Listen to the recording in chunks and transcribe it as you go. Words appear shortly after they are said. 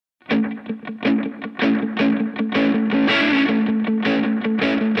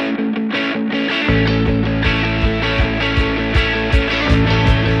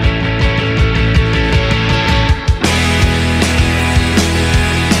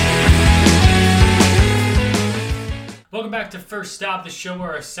welcome back to First Stop, the show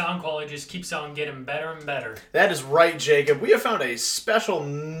where our sound quality just keeps on getting better and better. That is right, Jacob. We have found a special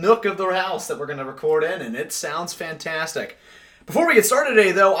nook of the house that we're going to record in, and it sounds fantastic. Before we get started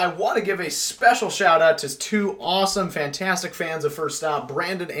today, though, I want to give a special shout-out to two awesome, fantastic fans of First Stop,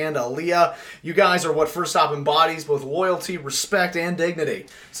 Brandon and Aaliyah. You guys are what First Stop embodies, both loyalty, respect, and dignity.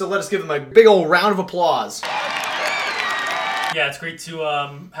 So let us give them a big old round of applause. Yeah, it's great to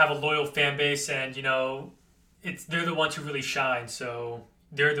have a loyal fan base, and, you know, they're the ones who really shine, so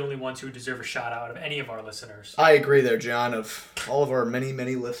they're the only ones who deserve a shout-out of any of our listeners. I agree there, John, of all of our many,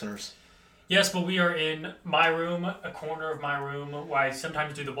 many listeners. Yes, but we are in my room, a corner of my room, where I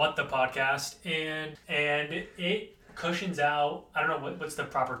sometimes do the What the podcast, and it cushions out. I don't know what's the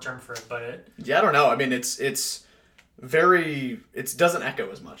proper term for it, but Yeah, I don't know. I mean, it doesn't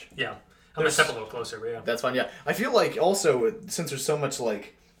echo as much. Yeah. I'm gonna step a little closer, but yeah. That's fine, yeah. I feel like also, since there's so much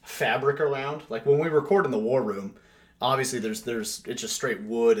like fabric around, like when we record in the war room, obviously there's it's just straight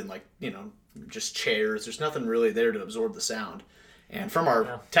wood and like, you know, just chairs. There's nothing really there to absorb the sound. And from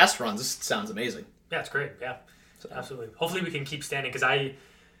our test runs, this sounds amazing. Yeah, it's great. Yeah, so, absolutely. Hopefully we can keep standing, because I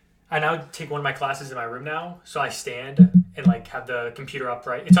now take one of my classes in my room now, so I stand and like have the computer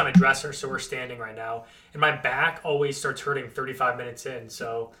upright. It's on a dresser, so we're standing right now. And my back always starts hurting 35 minutes in,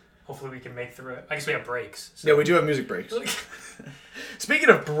 so hopefully we can make through it. I guess we have breaks. So. Yeah, we do have music breaks. Speaking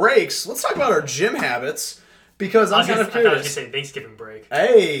of breaks, let's talk about our gym habits. Because I'm kind of curious. I thought I was going to say Thanksgiving break.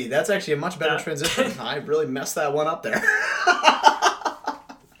 Hey, that's actually a much better transition. I really messed that one up there.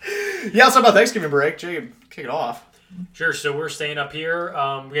 Yeah, let's talk about Thanksgiving break. Jacob, kick it off. Sure. So we're staying up here.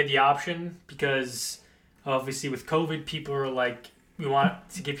 We had the option because obviously with COVID, people are like, we want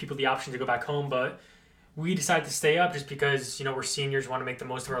to give people the option to go back home, but we decided to stay up just because, you know, we're seniors, want to make the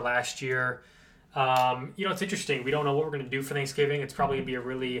most of our last year. You know, it's interesting. We don't know what we're going to do for Thanksgiving. It's probably going to be a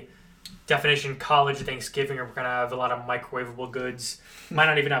really definition college Thanksgiving, or we're going to have a lot of microwavable goods. Might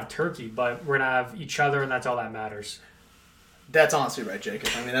not even have turkey, but we're going to have each other, and that's all that matters. That's honestly right, Jacob.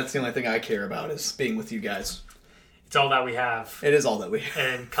 I mean, that's the only thing I care about is being with you guys. It's all that we have. It is all that we have.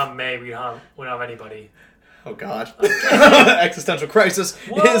 And come May, we don't have anybody. Oh, God. Existential crisis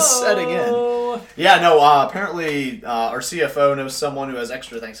is setting in. Yeah, no, apparently our CFO knows someone who has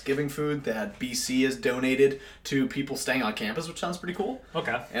extra Thanksgiving food that BC has donated to people staying on campus, which sounds pretty cool.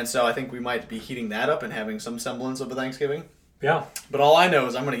 Okay. And so I think we might be heating that up and having some semblance of a Thanksgiving. Yeah. But all I know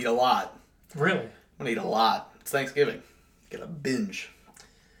is I'm going to eat a lot. Really? I'm going to eat a lot. It's Thanksgiving. Get a binge.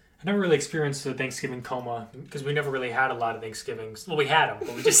 I never really experienced a Thanksgiving coma because we never really had a lot of Thanksgivings. Well, we had them,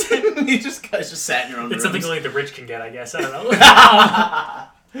 but we just... You guys just sat in your own It's rooms. something only the rich can get, I guess. I don't know.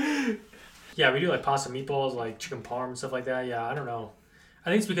 Yeah, we do like pasta meatballs, like chicken parm and stuff like that. Yeah, I don't know. I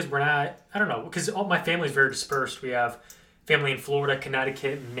think it's because we're not... I don't know. Because all my family's very dispersed. We have family in Florida,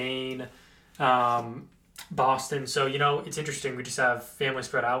 Connecticut, Maine, Boston. So, you know, it's interesting. We just have family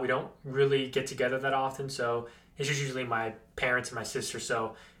spread out. We don't really get together that often. So it's just usually my parents and my sister.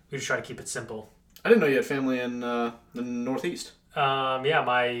 So we just try to keep it simple. I didn't know you had family in the Northeast. Yeah,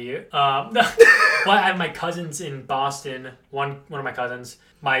 well, I have my cousins in Boston. One of my cousins.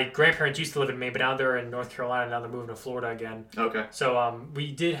 My grandparents used to live in Maine, but now they're in North Carolina. Now they're moving to Florida again. Okay. So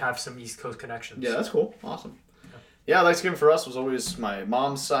we did have some East Coast connections. Yeah, that's cool. Awesome. Yeah, Thanksgiving for us was always my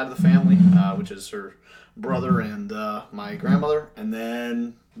mom's side of the family, which is her brother and my grandmother, and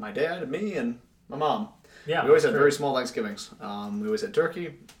then my dad and me and my mom. Yeah. We always had very small Thanksgivings. We always had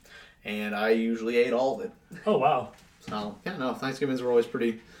turkey, and I usually ate all of it. Oh, wow. So, yeah, no, Thanksgivings were always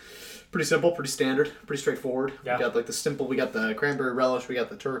pretty simple, pretty standard, pretty straightforward. Yeah. We got like we got the cranberry relish, we got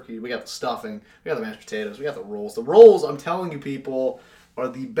the turkey, we got the stuffing, we got the mashed potatoes, we got the rolls. The rolls, I'm telling you people, are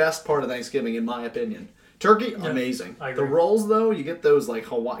the best part of Thanksgiving in my opinion. Turkey, amazing. I agree. The rolls though, you get those like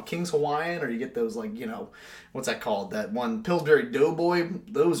King's Hawaiian, or you get those like, you know, what's that called? That one Pillsbury Doughboy.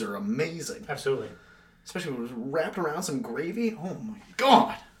 Those are amazing. Absolutely. Especially when it was wrapped around some gravy. Oh my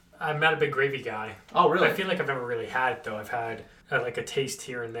God. I'm not a big gravy guy. Oh, really? I feel like I've never really had it, though. I've had like a taste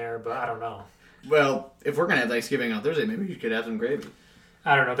here and there, but I don't know. Well, if we're going to have Thanksgiving on Thursday, maybe you could have some gravy.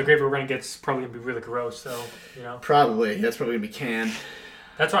 I don't know. The gravy we're going to get is probably going to be really gross, so, you know. Probably. That's probably going to be canned.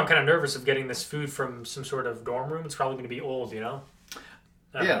 That's why I'm kind of nervous of getting this food from some sort of dorm room. It's probably going to be old, you know?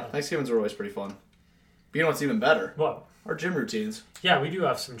 Yeah, Thanksgivings are always pretty fun. But you know what's even better? What? Our gym routines. Yeah, we do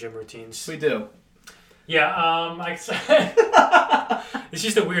have some gym routines. We do. Yeah, it's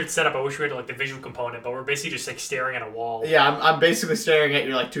just a weird setup. I wish we had like the visual component, but we're basically just like staring at a wall. Yeah, I'm basically staring at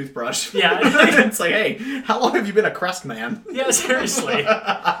your like toothbrush. Yeah. It's like, hey, how long have you been a crust man? Yeah, seriously.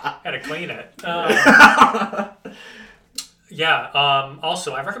 Gotta clean it. Yeah,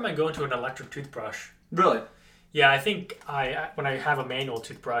 also, I recommend going to an electric toothbrush. Really? Yeah, I think when I have a manual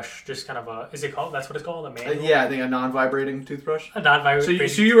toothbrush, just kind of is it called? That's what it's called, a manual. Yeah, I think a non-vibrating toothbrush. A non-vibrating.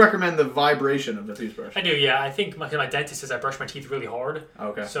 So you recommend the vibration of the toothbrush? I do. Yeah, I think my dentist says I brush my teeth really hard.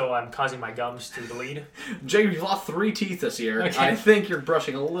 Okay. So I'm causing my gums to bleed. Jacob, you've lost 3 teeth this year. Okay. I think you're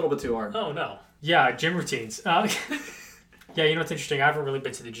brushing a little bit too hard. Oh no. Yeah, gym routines. Yeah, you know what's interesting? I haven't really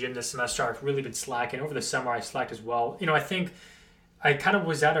been to the gym this semester. I've really been slacking. Over the summer, I slacked as well. I think I kind of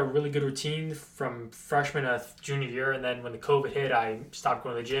was at a really good routine from freshman to junior year, and then when the COVID hit, I stopped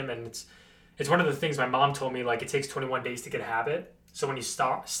going to the gym. And it's one of the things my mom told me, like, it takes 21 days to get a habit. So when you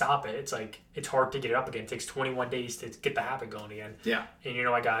stop it, it's like it's hard to get it up again. It takes 21 days to get the habit going again. Yeah. And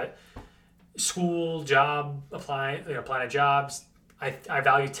I got school, job, applying to jobs. I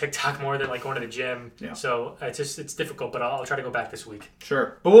value TikTok more than like going to the gym. Yeah. So it's difficult, but I'll try to go back this week.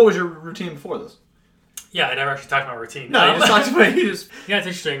 Sure. But what was your routine before this? Yeah, I never actually talked about my routine. No, you just talked about Yeah, it's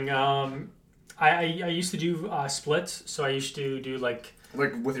interesting. I used to do splits, so I used to do like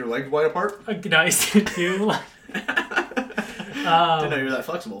with your legs wide apart. I used to do. Didn't know you were that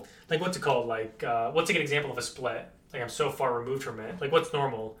flexible. Like what's it called? Like what's like an example of a split? Like I'm so far removed from it. Like what's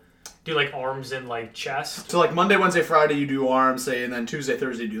normal? Do like arms and like chest. So like Monday, Wednesday, Friday you do arms, say, and then Tuesday,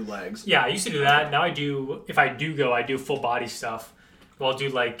 Thursday you do legs. Yeah, I used to do that. Now I do. If I do go, I do full body stuff. Well, I'll do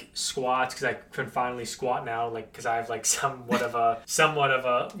like squats because I can finally squat now, like because I have like somewhat of a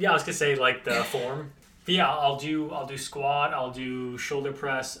yeah. I was gonna say like the form. But yeah, I'll do squat. I'll do shoulder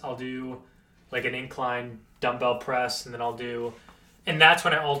press. I'll do like an incline dumbbell press, and then and that's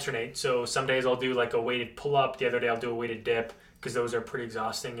when I alternate. So some days I'll do like a weighted pull up. The other day I'll do a weighted dip because those are pretty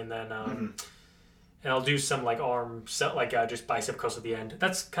exhausting. And then and I'll do some like just bicep curls at the end.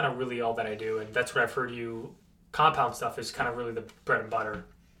 That's kind of really all that I do, and that's what I've heard you. Compound stuff is kind of really the bread and butter.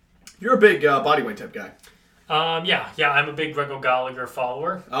 You're a big bodyweight type guy. Yeah, I'm a big Grego Gallagher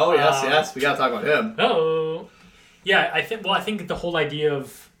follower. Oh yes, we gotta talk about him. Oh, yeah. I think the whole idea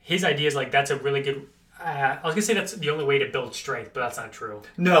of his idea is like that's a really good. I was gonna say that's the only way to build strength, but that's not true.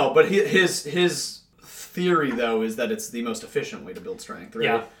 No, but his theory though is that it's the most efficient way to build strength. Right?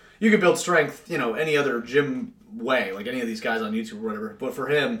 Yeah. You can build strength, any other gym way, like any of these guys on YouTube or whatever. But for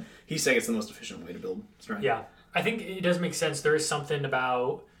him, he's saying it's the most efficient way to build strength. Yeah. I think it does make sense. There is something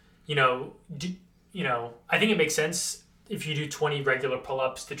about, I think it makes sense if you do 20 regular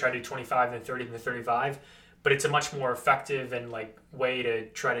pull-ups to try to do 25 and then 30 and then 35, but it's a much more effective and like way to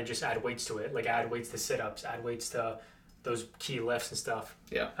try to just add weights to it, like add weights to sit-ups, add weights to those key lifts and stuff.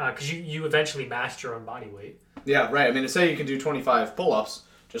 Yeah. Because you eventually master your own body weight. Yeah, right. I mean, to say you can do 25 pull-ups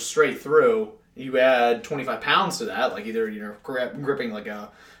just straight through, you add 25 pounds to that, like either you're gripping like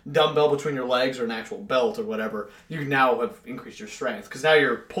a dumbbell between your legs or an actual belt or whatever, you now have increased your strength. Because now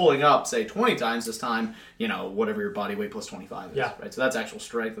you're pulling up, say, 20 times this time, whatever your body weight plus 25 is. Yeah. Right? So that's actual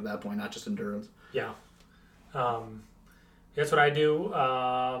strength at that point, not just endurance. Yeah. That's what I do.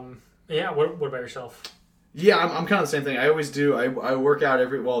 Yeah, what about yourself? Yeah, I'm kind of the same thing. I always do. I work out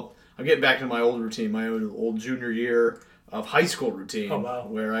I'm getting back to my old routine, my old junior year of high school routine. Oh, wow.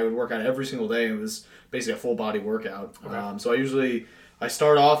 Where I would work out every single day. It was basically a full body workout. Okay. So I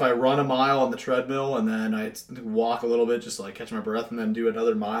start off, I run a mile on the treadmill, and then I walk a little bit just to like catch my breath, and then do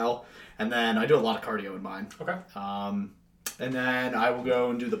another mile. And then I do a lot of cardio in mine. Okay. And then I will go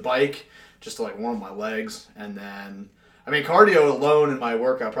and do the bike just to like warm my legs. And then, cardio alone in my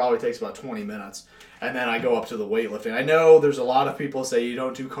workout probably takes about 20 minutes. And then I go up to the weightlifting. I know there's a lot of people say you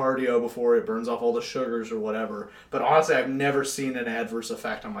don't do cardio before it burns off all the sugars or whatever. But honestly, I've never seen an adverse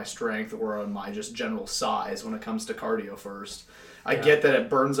effect on my strength or on my just general size when it comes to cardio first. I get that it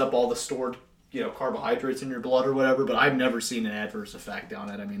burns up all the stored, carbohydrates in your blood or whatever, but I've never seen an adverse effect on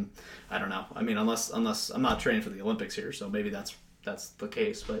it. I don't know. Unless I'm not training for the Olympics here, so maybe that's the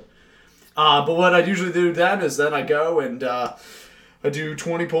case. But what I usually do then is I go and I do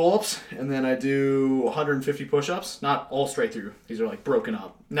 20 pull-ups, and then I do 150 push-ups. Not all straight through. These are like broken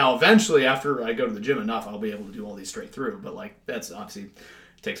up. Now, eventually, after I go to the gym enough, I'll be able to do all these straight through. But that's obviously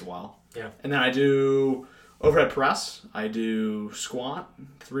takes a while. Yeah. And then I do overhead press. I do squat,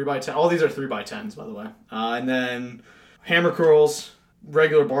 3x10. All these are 3x10s, by the way. And then hammer curls,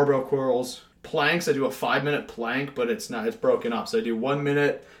 regular barbell curls, planks. I do a 5-minute plank, but it's broken up. So I do 1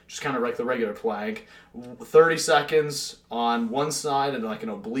 minute, just kind of like the regular plank, 30 seconds on one side, and like an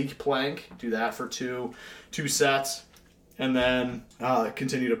oblique plank. Do that for two sets, and then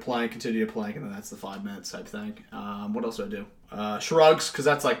continue to plank, and then that's the 5 minutes type thing. What else do I do? Shrugs, because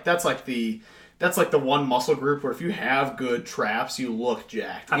that's like the one muscle group where if you have good traps, you look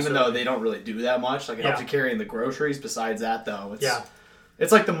jacked. Absolutely. Even though they don't really do that much. Like it helps you carry in the groceries. Besides that, though, Yeah.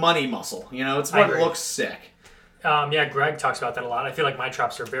 It's like the money muscle. It's what looks sick. Yeah, Greg talks about that a lot. I feel like my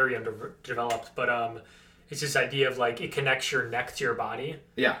traps are very underdeveloped, but It's this idea of like it connects your neck to your body,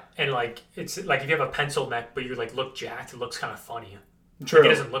 Yeah. and like it's like if you have a pencil neck but you like look jacked, it looks kind of funny. True.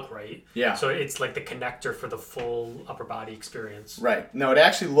 Like, it doesn't look right. Yeah. So it's like the connector for the full upper body experience. Right. No, it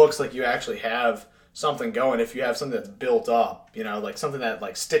actually looks like you actually have something going if you have something that's built up, like something that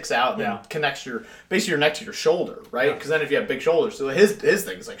like sticks out and then connects basically your neck to your shoulder, right? Because then if you have big shoulders, so his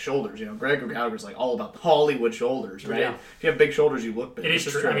thing is like shoulders, Greg Gallagher's like all about Hollywood shoulders, right? Yeah. If you have big shoulders, you look big. It is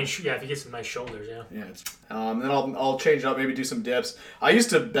true. I mean, if you get some nice shoulders, Yeah. And then I'll change it up, maybe do some dips. I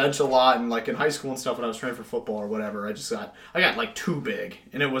used to bench a lot, and like in high school and stuff when I was training for football or whatever, I got like too big,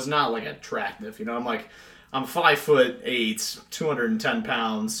 and it was not like attractive, I'm 5'8", 210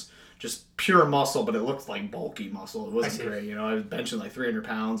 pounds. Just pure muscle, but it looked like bulky muscle. It wasn't great, I was benching like 300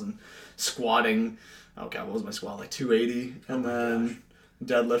 pounds and squatting. Oh god, what was my squat? Like 280, and then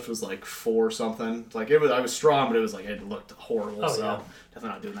deadlift was like 4 something. Like I was strong, but it looked horrible. Definitely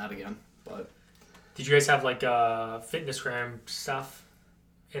not doing that again. But did you guys have like Fitnessgram stuff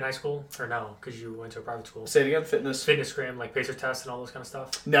in high school, or no? Because you went to a private school. Say it again. Fitnessgram, like pacer tests and all those kind of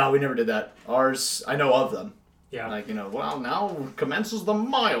stuff. No, we never did that. Ours, I know of them. Yeah. Well, now commences the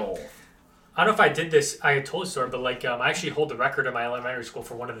mile. I don't know if I did this. I told the story, but I actually hold the record in my elementary school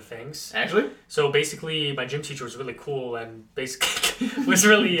for one of the things. Actually? So basically, my gym teacher was really cool and basically was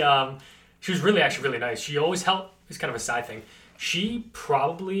really, she was really actually really nice. She always helped. It's kind of a side thing. She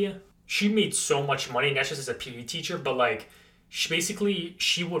made so much money, not just as a PE teacher, but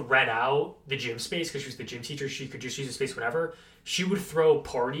she would rent out the gym space because she was the gym teacher. She could just use the space whenever. She would throw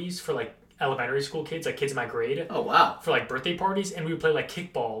parties for elementary school kids, kids in my grade. Oh, wow. For birthday parties, and we would play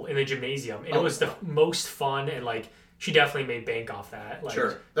kickball in the gymnasium. And it was the most fun, and she definitely made bank off that.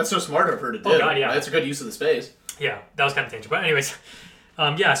 Sure. That's so smart of her to do. Oh, God, yeah. That's a good use of the space. Yeah, that was kind of tangent. But anyways,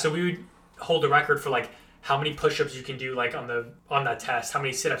 so we would hold the record for how many push-ups you can do on that test, how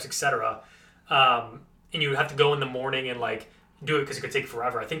many sit-ups, etc. And you would have to go in the morning and do it because it could take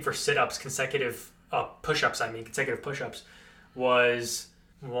forever. I think for sit-ups, consecutive push-ups was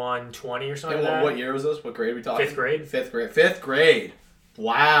 120 or something. And what year was this? What grade are we talking? Fifth grade. Fifth grade.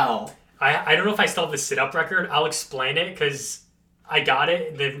 Wow. I don't know if I still have the sit-up record. I'll explain it because I got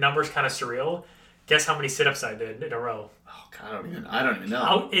it. The number's kind of surreal. Guess how many sit-ups I did in a row? Oh God, I don't even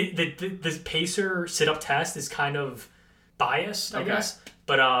know. The pacer sit-up test is kind of biased, I guess.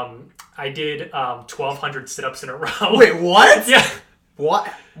 But I did 1,200 sit-ups in a row. Wait, what? Yeah.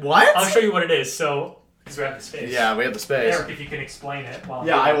 What? I'll show you what it is. So. Because we have the space. Yeah, we have the space. Eric, if you can explain it.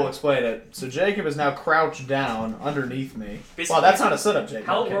 I will explain it. So Jacob is now crouched down underneath me. Basically, wow, that's not a sit-up, Jacob.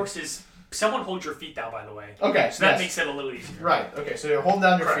 How it works is someone holds your feet down, by the way. Okay. So that makes it a little easier. Right. Okay, so you're holding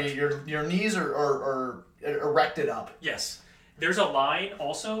down your feet. Your knees are erected up. Yes. There's a line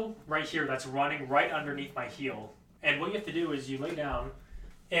also right here that's running right underneath my heel. And what you have to do is you lay down,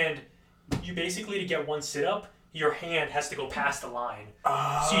 and you basically, to get one sit-up, your hand has to go past the line.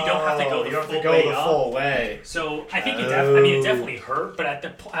 Oh, so you don't have to go the full way. So I think it definitely hurt, but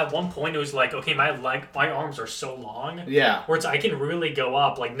at one point it was okay, my arms are so long. Yeah. Where I can really go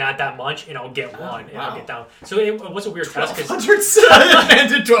up, not that much, and I'll get one, and I'll get down. So it was a weird test. 1,200 sit-ups. Man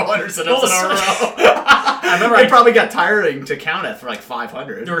did 1,200 sit-ups in a row. I remember it probably got tiring to count it for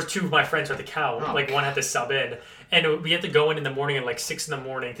 500. There were 2 of my friends who had to count. One had to sub in. And we had to go in the morning at 6 in the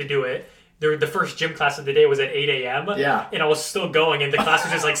morning to do it. The first gym class of the day was at 8 a.m. Yeah. And I was still going, and the class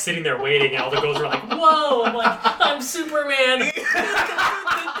was just sitting there waiting, and all the girls were like, whoa! I'm like, I'm Superman!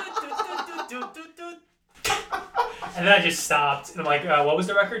 And then I just stopped, and I'm like, what was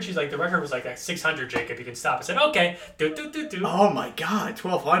the record? She's like, the record was 600, Jacob, you can stop. I said, okay. Oh my God,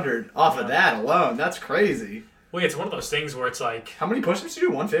 1,200 off of that alone. That's crazy. Well, it's one of those things where it's How many push-ups did you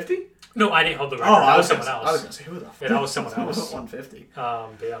do? 150? No, I didn't hold the record. Oh, that was someone else. I was going to say, who the fuck? Yeah, that was someone else. 150. But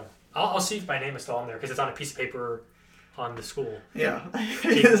yeah. I'll see if my name is still on there, because it's on a piece of paper on the school. Yeah.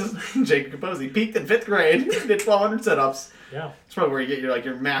 Jacob Capozzi. He peaked in 5th grade. Did 1,200 sit-ups. Yeah. It's probably where you get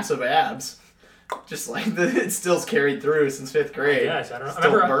your massive abs. Just it's still's carried through since 5th grade. Yes, I don't know.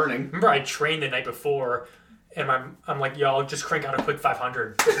 Still burning. Remember I trained the night before, and I'm like, yo, I'll just crank out a quick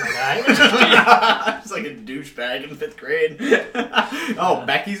 500. Just like a douchebag in 5th grade. Oh,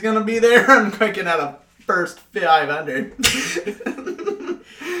 Becky's going to be there? I'm cranking out a first 500.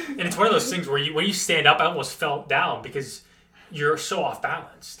 And it's one of those things where when you stand up, I almost fell down because you're so off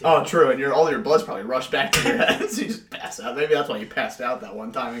balance. Dude. Oh, true. And all your blood's probably rushed back to your head, so you just pass out. Maybe that's why you passed out that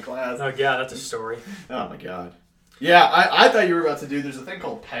one time in class. Oh, yeah, that's a story. Oh, my God. Yeah, I thought you were about to do, there's a thing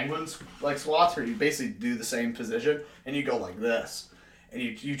called penguin squats where you basically do the same position, and you go like this. And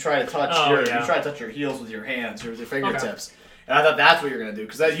you try to touch your heels with your hands, or with your fingertips. Okay. And I thought that's what you're going to do,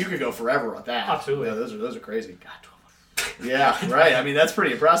 because you could go forever with that. Absolutely. Yeah, those are crazy. God, 12. Yeah, right. I mean, that's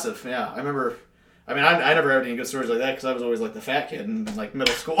pretty impressive. Yeah, I I mean, I never had any good stories like that because I was always like the fat kid in like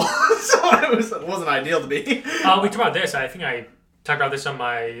middle school, so it wasn't ideal to be. We talked about this. I think I talked about this on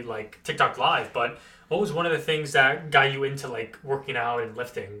my like TikTok live. But what was one of the things that got you into like working out and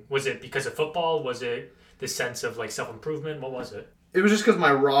lifting? Was it because of football? Was it this sense of like self improvement? What was it? It was just because of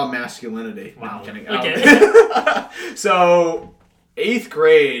my raw masculinity. Wow. No, I'm kidding. Okay. So 8th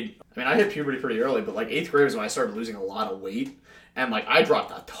grade. I mean, I hit puberty pretty early, but like 8th grade was when I started losing a lot of weight. And like I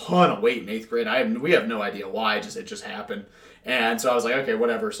dropped a ton of weight in 8th grade. We have no idea why. It just happened. And so I was like, okay,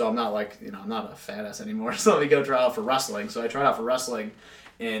 whatever. So I'm not like, I'm not a fat ass anymore. So let me go try out for wrestling. So I tried out for wrestling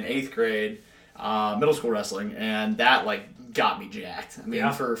in 8th grade, middle school wrestling, and that like got me jacked. I mean,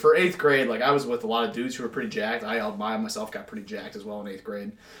 for 8th grade, like I was with a lot of dudes who were pretty jacked. I myself got pretty jacked as well in 8th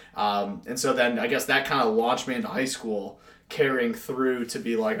grade. And so then I guess that kind of launched me into high school, carrying through to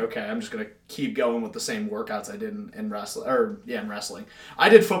be like, okay, I'm just going to keep going with the same workouts I did in wrestling. In wrestling. I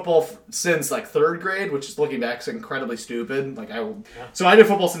did football since like 3rd grade, which is looking back is incredibly stupid. So I did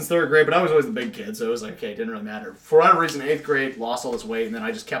football since 3rd grade, but I was always the big kid, so it was like, okay, it didn't really matter. For whatever reason, 8th grade, lost all this weight, and then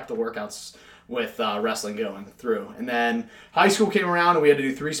I just kept the workouts with wrestling going through. And then high school came around and we had to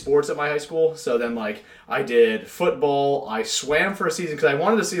do 3 sports at my high school. So then like I did football, I swam for a season because I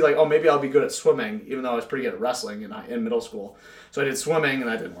wanted to see like, oh, maybe I'll be good at swimming, even though I was pretty good at wrestling in middle school. So I did swimming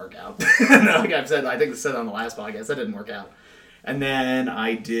and that didn't work out. Like I've said, I think I said on the last podcast, that didn't work out. And then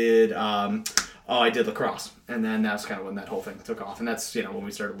I did lacrosse. And then that's kind of when that whole thing took off. And that's, when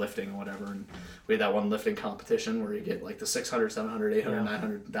we started lifting and whatever. And we had that one lifting competition where you get like the 600, 700, 800,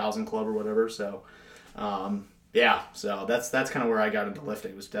 900,000 club or whatever. So, so that's kind of where I got into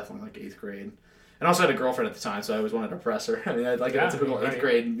lifting. It was definitely like 8th grade. And I also had a girlfriend at the time, so I always wanted to impress her. I mean, I like a typical 8th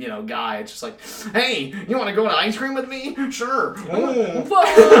grade, guy. It's just like, hey, you want to go to ice cream with me? Sure. And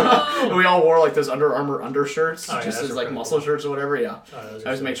we all wore like those Under Armour undershirts, just as like muscle shirts or whatever. Yeah. I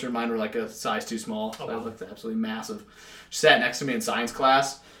always made sure mine were like a size too small. So I looked absolutely massive. She sat next to me in science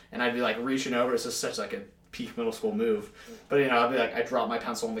class, and I'd be like reaching over. It's just such like a peak middle school move. But I'd be like, I drop my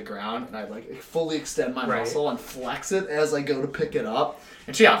pencil on the ground, and I'd like fully extend my muscle and flex it as I go to pick it up.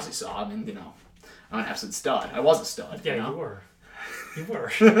 And she obviously saw. I mean, I'm an absolute stud. I was a stud. Yeah, you were.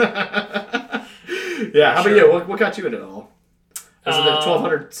 Yeah, how about you? What got you into it all? Was it the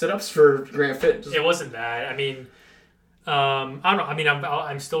 1,200 sit-ups for Grand Fit? It wasn't that. I mean, I don't know. I mean,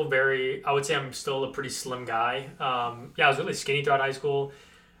 I'm still I would say I'm still a pretty slim guy. I was really skinny throughout high school.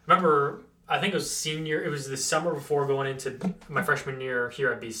 Remember, I think it was the summer before going into my freshman year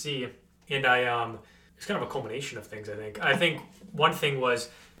here at BC. And it's kind of a culmination of things, I think. I think one thing was,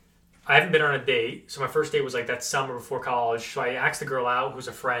 I haven't been on a date, so my first date was like that summer before college. So I asked the girl out, who's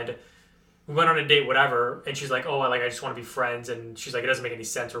a friend. We went on a date, whatever, and she's like, "Oh, I just want to be friends." And she's like, "It doesn't make any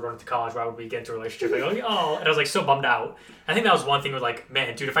sense. We're going to college. Why would we get into a relationship?" Like, oh, and I was like so bummed out. I think that was one thing with like,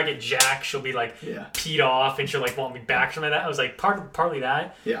 man, dude, if I get jacked, she'll be like peed off, and she'll like want me back or something like that. I was like, partly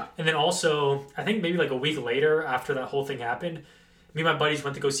that. Yeah. And then also, I think maybe like a week later after that whole thing happened, me and my buddies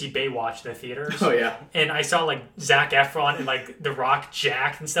went to go see Baywatch in the theaters. Oh, yeah. And I saw, like, Zac Efron and, like, The Rock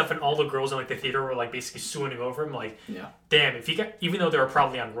jacked and stuff, and all the girls in, like, the theater were, like, basically swooning over him. Like, damn, even though they were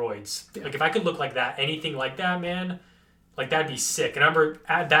probably on roids. Yeah. Like, if I could look like that, anything like that, man, like, that'd be sick. And I remember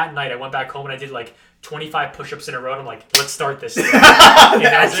at that night, I went back home and I did, like, 25 push-ups in a row, and I'm like, let's start this thing.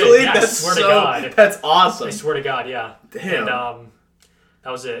 Actually, I swear to God. That's awesome. I swear to God, yeah. Damn. And, that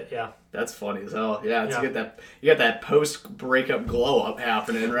was it, yeah. That's funny as hell. Yeah, you got that post-breakup glow-up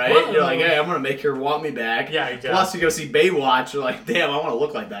happening, right? Whoa. You're like, hey, I'm going to make her want me back. Yeah, you do. Plus, you go see Baywatch, you're like, damn, I want to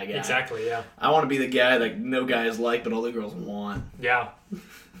look like that guy. Exactly, yeah. I want to be the guy that no guys like, but all the girls want. Yeah.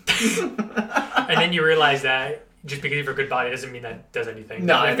 And then you realize that just because you have a good body doesn't mean that does anything.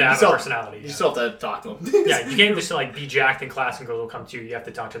 No, you have to have a personality. You still have to talk to them. Yeah, you can't just like be jacked in class and girls will come to you. You have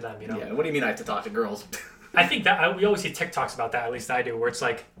to talk to them, Yeah, what do you mean I have to talk to girls? I think that we always see TikToks about that, at least I do, where it's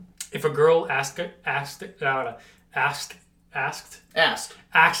like, if a girl asked, I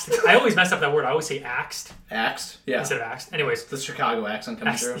always mess up that word. I always say axed. Axed? Yeah. Instead of axed. Anyways. The Chicago accent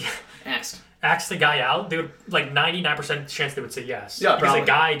coming through. Axed. Asked the guy out, they would, like, 99% chance they would say yes. Yeah, because the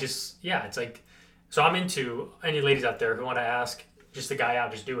guy just, it's like, so I'm into any ladies out there who want to ask just the guy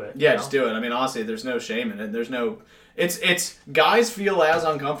out, just do it. Yeah, just do it. I mean, honestly, there's no shame in it. There's no, it's guys feel as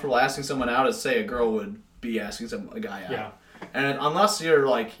uncomfortable asking someone out as, say, a girl would be asking a guy out. Yeah. And unless you're,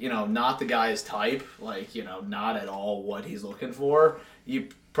 like, not the guy's type, like, not at all what he's looking for, you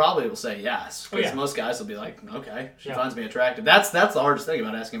probably will say yes. Because most guys will be like, okay, she finds me attractive. That's the hardest thing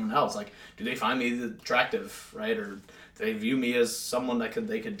about asking anyone else. Like, do they find me attractive, right? Or do they view me as someone that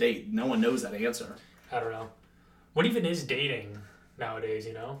they could date? No one knows that answer. I don't know. What even is dating? nowadays,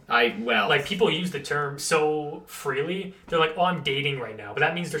 you know? Like people use the term so freely. They're like, oh, I'm dating right now. But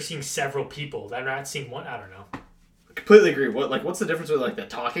that means they're seeing several people. They're not seeing one. I don't know. Completely agree. What's the difference with like the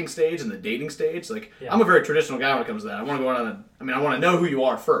talking stage and the dating stage? Like, I'm a very traditional guy when it comes to that. I want to go on I want to know who you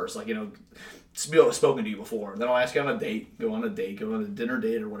are first. Like, spoken to you before. Then I'll ask you on a date, go on a dinner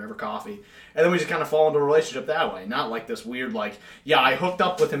date or whatever, coffee. And then we just kind of fall into a relationship that way. Not like this weird, like, I hooked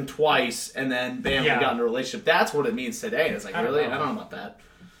up with him twice and then bam, we got into a relationship. That's what it means today. It's like, really? I don't know about that.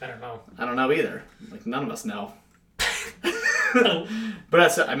 I don't know. I don't know either. Like, none of us know. But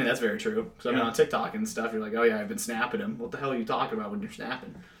that's very true. So on TikTok and stuff, you're like, oh yeah, I've been snapping him. What the hell are you talking about when you're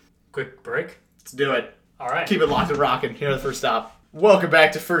snapping? Quick break. Let's do it. All right. Keep it locked and rocking. Here at the First Stop. Welcome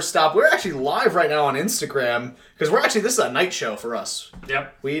back to First Stop. We're actually live right now on Instagram because this is a night show for us.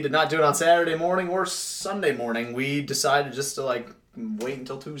 Yep. We did not do it on Saturday morning or Sunday morning. We decided just to wait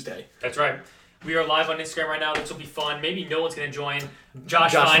until Tuesday. That's right. We are live on Instagram right now. This will be fun. Maybe no one's going to join.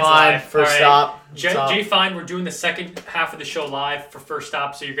 Josh Fine's Fine, live. First Stop. Jay Fine, we're doing the second half of the show live for First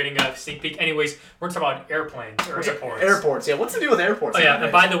Stop, so you're getting a sneak peek. Anyways, we're talking about airplanes or airports. Airports, yeah. What's the deal with airports? Oh, yeah.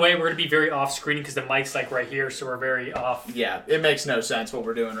 And by the way, we're going to be very off-screen because the mic's right here, so we're very off. Yeah, it makes no sense what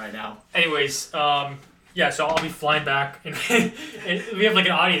we're doing right now. Anyways, so I'll be flying back. And we have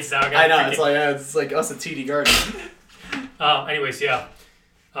an audience now. I know, it's like us at TD Garden. Anyways, yeah.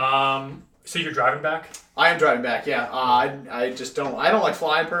 So you're driving back? I am driving back, yeah. I just don't like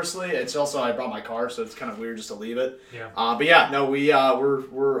flying personally. It's also, I brought my car, so it's kind of weird just to leave it. Yeah. But yeah, no,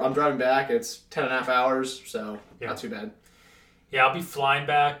 I'm driving back. It's 10.5 hours, so not too bad. Yeah, I'll be flying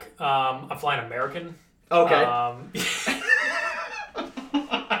back. I'm flying American. Okay.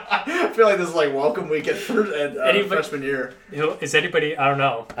 I feel like this is welcome week at freshman year. Is anybody? I don't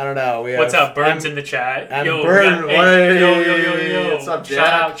know. What's up? Burns in the chat. Yo, Burn. Yo. What's up,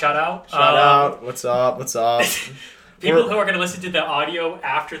 Jack? Shout out. Shout out. What's up? People who are going to listen to the audio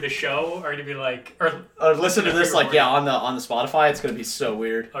after the show are going to be or listen to this on the Spotify. It's going to be so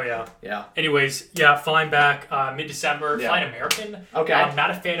weird. Oh yeah. Yeah. Anyways, flying back mid-December. Yeah. Flying American. Okay. I'm not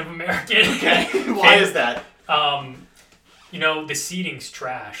a fan of American. Okay. Why is that? The seating's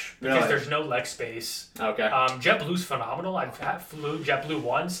trash because there's no leg space. Okay. JetBlue's phenomenal. I've flew JetBlue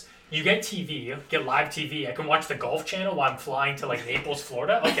once. You get TV, get live TV. I can watch the Golf Channel while I'm flying to Naples,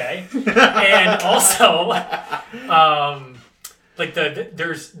 Florida. Okay. And also,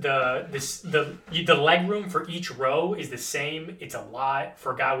 there's the leg room for each row is the same. It's a lot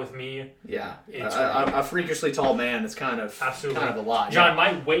for a guy with me. Yeah, a freakishly tall man is kind of a lot. John,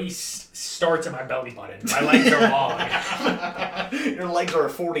 my waist starts at my belly button. My legs are long. Your legs are a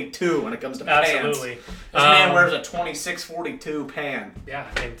 42 when it comes to absolutely. Pants. This man wears a 26-42 pan. Yeah,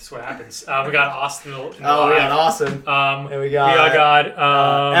 I think that's what happens. We got Austin. We got Austin. And we got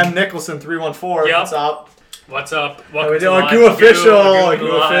M. Nicholson 314. Yep. What's up? What's up? Welcome How we doing? Goo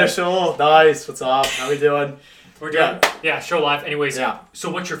official. Nice. What's up? How we doing? We're doing show live. Anyways, so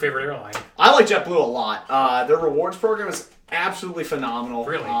what's your favorite airline? I like JetBlue a lot. Their rewards program is absolutely phenomenal.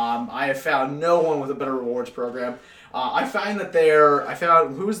 Really? I have found no one with a better rewards program. I found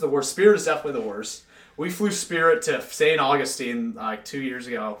who's the worst? Spirit is definitely the worst. We flew Spirit to St. Augustine 3 years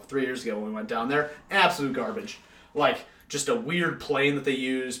ago when we went down there. Absolute garbage. Just a weird plane that they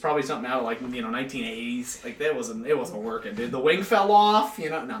used, probably something out of 1980s. It wasn't working, dude. The wing fell off.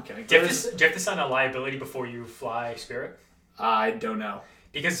 No, I'm kidding. Do you have to sign a liability before you fly Spirit? I don't know.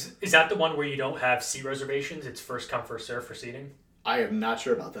 Because is that the one where you don't have seat reservations? It's first come first serve for seating. I am not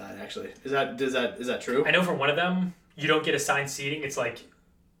sure about that actually. Is that true? I know for one of them, you don't get assigned seating. It's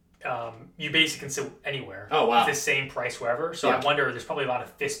you basically can sit anywhere. Oh wow! It's the same price wherever. So I wonder. There's probably a lot of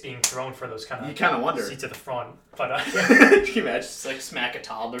fists being thrown for those kind of seats at the front. But can you imagine just smack a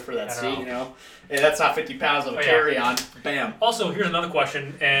toddler for that seat? Hey, that's not 50 pounds of carry on. Bam. Also, here's another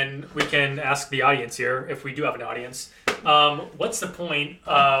question, and we can ask the audience here if we do have an audience. What's the point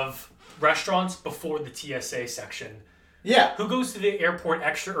of restaurants before the TSA section? Yeah. Who goes to the airport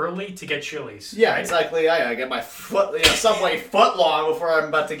extra early to get Chili's? Yeah, right? Exactly. I get my foot, Subway foot long before I'm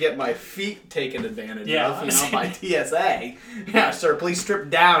about to get my feet taken advantage of, by TSA. Yeah, sir, please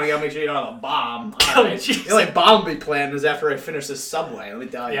strip down. You gotta make sure you don't have a bomb. Right. The only bomb will be planned is after I finish this Subway. Let me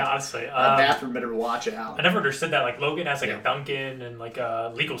tell you. Yeah, honestly. That bathroom better watch out. I never understood that. Logan has a Dunkin' and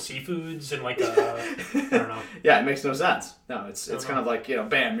Legal Seafoods and I don't know. Yeah, it makes no sense. No, it's kind of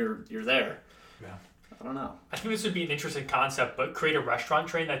bam, you're there. Yeah. I don't know. I think this would be an interesting concept, but create a restaurant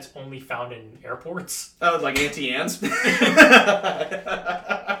train that's only found in airports. Oh, like Auntie Anne's? I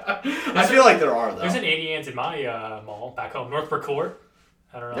feel like there are, though. There's an Auntie Anne's in my mall back home, Northbrook Court.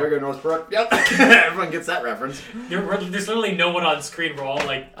 I don't know. There we go, Northbrook. Yep. Everyone gets that reference. There's literally no one on screen. We're all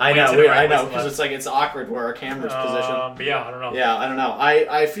like. I know, because it's like it's awkward where our camera's positioned. But yeah, I don't know. Yeah, I don't know.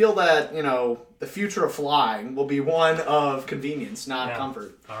 I feel that the future of flying will be one of convenience, not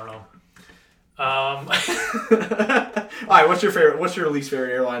comfort. I don't know. All right, what's your favorite? What's your least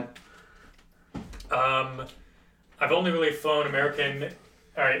favorite airline? I've only really flown American.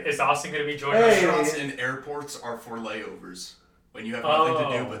 All right, is Austin going to be joining us? Restaurants in airports are for layovers when you have nothing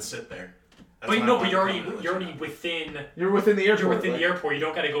to do but sit there. That's but you're already within. You're within the airport. You're within the airport. You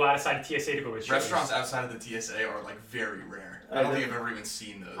don't got to go outside the TSA to go to restaurants outside of the TSA are like very rare. I don't think I've ever even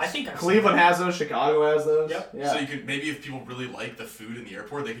seen those. I think Cleveland has those. Chicago has those. Yep. Yeah. So you could maybe if people really like the food in the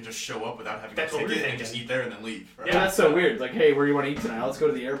airport, they can just show up without having a ticket and just eat there and then leave. Right? Yeah, that's so weird. Like, hey, where do you want to eat tonight? Let's go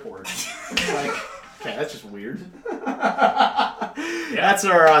to the airport. Like, okay, that's just weird. That's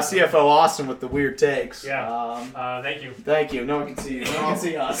our CFO Austin with the weird takes. Yeah. Thank you. Thank you. No one can see you. No one can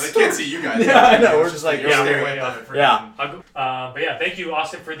see us. They can't see you guys. Yeah, I know. We're just like way up. Yeah. But yeah, thank you,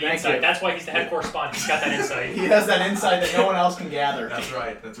 Austin, for the insight. You. That's why he's the head correspondent. He's got that insight. He has that insight that no one else can gather. That's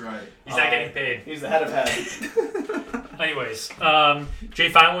right. He's not getting paid. He's the head of head. Anyways, Jay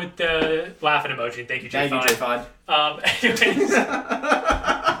Fine with the laughing emoji. Thank you, Jay Fine. Thank you, Jay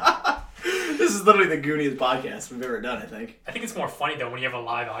Fine. This is literally the Goonies podcast we've ever done, I think. I think it's more funny, though, when you have a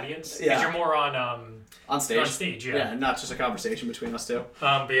live audience. Yeah. Because you're more on stage. On stage, yeah. Yeah, not just a conversation between us two.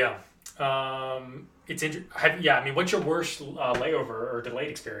 But yeah. It's interesting. I mean, what's your worst layover or delayed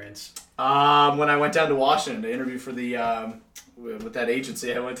experience? When I went down to Washington to interview for the with that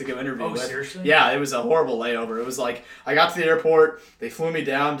agency I went to go interview with. Oh, seriously? Yeah, it was a horrible layover. It was like I got to the airport, they flew me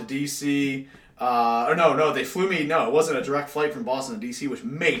down to DC. They flew me. No, it wasn't a direct flight from Boston to DC, which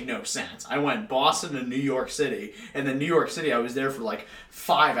made no sense. I went Boston to New York City, and then New York City, I was there for like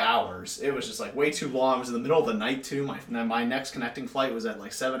 5 hours. It was just like way too long. It was in the middle of the night too. My next connecting flight was at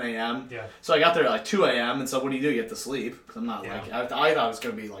like 7 a.m. Yeah. So I got there at like 2 a.m. And so what do? You get to sleep because I'm not like I thought it was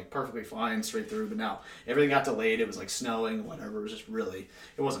gonna be like perfectly fine straight through, but no, everything got delayed. It was like snowing, whatever. It was just really,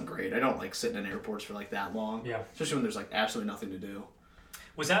 it wasn't great. I don't like sitting in airports for like that long. Yeah. Especially when there's like absolutely nothing to do.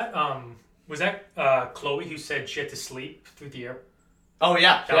 Was that Chloe who said she had to sleep through the air? Oh,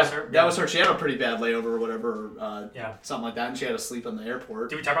 yeah. That was her? That was her. She had a pretty bad layover or whatever. Something like that, and she had to sleep on the airport.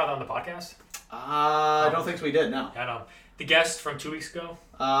 Did we talk about that on the podcast? I don't think we did, no. I know. The guest from 2 weeks ago?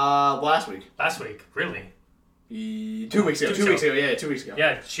 Last week. Last week? Really? 2 weeks ago. 2 weeks ago. Yeah, 2 weeks ago.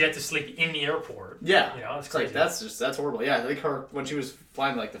 Yeah, she had to sleep in the airport. Yeah. You know, it's crazy. Like, that's horrible. Yeah, I think her, when she was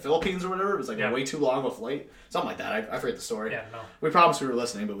flying like the Philippines or whatever, it was like way too long of a flight. Something like that. I forget the story. Yeah, no. We promised we were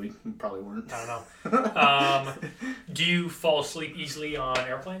listening, but we probably weren't. I don't know. Do you fall asleep easily on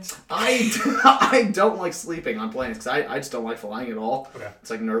airplanes? I don't like sleeping on planes because I just don't like flying at all. Okay. It's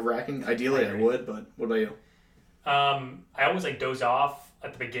like nerve-wracking. Ideally, I would, but what about you? I always like doze off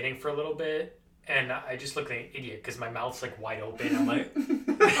at the beginning for a little bit. And I just look like an idiot because my mouth's like wide open. I'm like,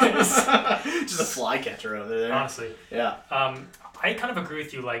 just a flycatcher over there. Honestly, yeah. I kind of agree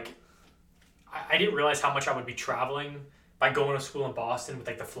with you. Like, I didn't realize how much I would be traveling by going to school in Boston with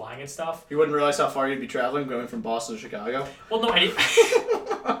like the flying and stuff. You wouldn't realize how far you'd be traveling going from Boston to Chicago. Well, no, I didn't.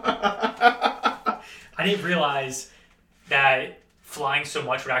 I didn't realize that flying so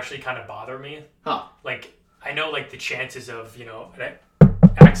much would actually kind of bother me. Huh? Like, I know like the chances of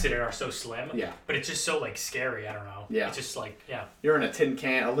an accident are so slim. Yeah. But it's just so like scary. I don't know. Yeah. It's just like You're in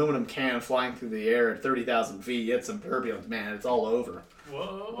a aluminum can flying through the air at 30,000 feet. You hit some turbulence, man. It's all over.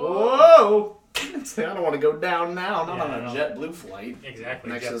 Whoa. I don't want to go down now. Not on a JetBlue flight.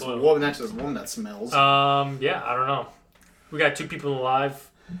 Exactly. Next to this woman that smells. Yeah. I don't know. We got 2 people live.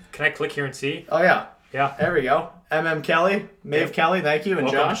 Can I click here and see? Oh yeah. Yeah. There we go. Kelly, Maeve Kelly, thank you, and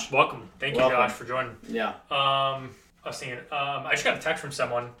welcome, Josh. Welcome. Thank you, Josh, for joining. Yeah. I was thinking, I just got a text from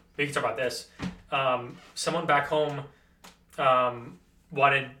someone. We can talk about this. Someone back home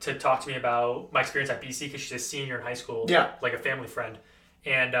wanted to talk to me about my experience at BC because she's a senior in high school. Yeah. Like a family friend.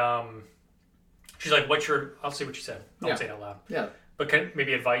 And she's like, I'll see what she said. I won't say it out loud. Yeah. But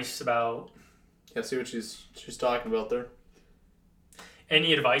maybe advice about... Yeah, see what she's talking about there.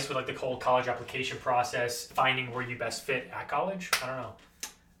 Any advice with like the whole college application process, finding where you best fit at college? I don't know.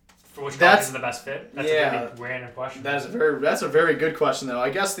 For which college is the best fit? That's a really random question. That's a very good question, though. I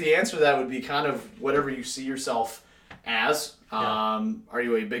guess the answer to that would be kind of whatever you see yourself as. Yeah. Are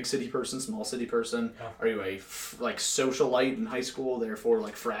you a big city person, small city person? Yeah. Are you a socialite in high school? Therefore,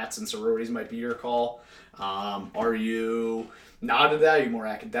 like frats and sororities might be your call. Are you not into that? Are you more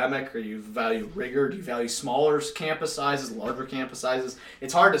academic? Or you value rigor? Do you value smaller campus sizes, larger campus sizes?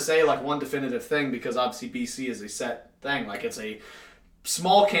 It's hard to say like one definitive thing because obviously BC is a set thing. Like it's a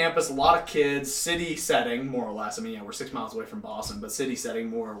small campus, a lot of kids, city setting, more or less. I mean, yeah, we're 6 miles away from Boston, but city setting,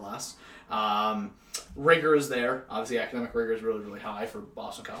 more or less. Rigor is there. Obviously, academic rigor is really, really high for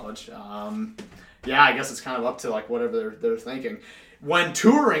Boston College. Yeah, I guess it's kind of up to like whatever they're thinking. When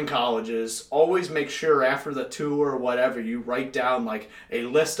touring colleges, always make sure after the tour or whatever, you write down like a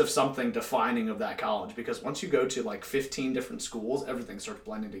list of something defining of that college. Because once you go to like 15 different schools, everything starts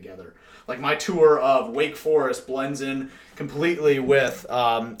blending together. Like my tour of Wake Forest blends in completely with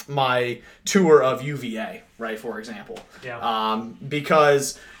my tour of UVA, right, for example. Yeah.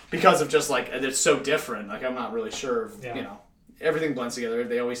 Because of just like, it's so different. Like I'm not really sure, you know, everything blends together.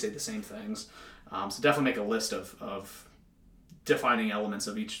 They always say the same things. So definitely make a list of defining elements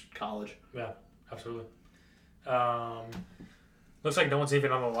of each college. Yeah, absolutely. Looks like no one's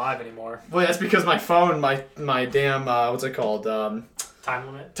even on the live anymore. Well, that's because my phone, my damn, what's it called? Time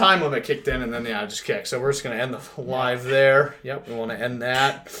limit? Time limit kicked in, and then, yeah, it just kicked. So we're just going to end the live there. Yep, we want to end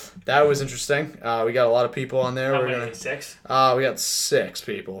that. That was interesting. We got a lot of people on there. How many? 6? We got 6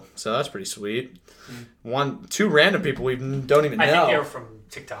 people. So that's pretty sweet. 2 random people we don't even know. I think they were from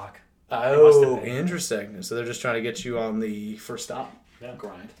TikTok. Oh, interesting. So they're just trying to get you on the first stop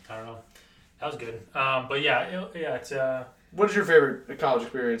grind. I don't know. That was good. But yeah, it's. What is your favorite college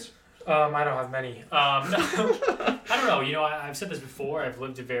experience? I don't have many. I don't know. You know, I've said this before. I've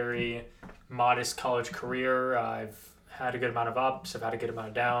lived a very modest college career. I've had a good amount of ups. I've had a good amount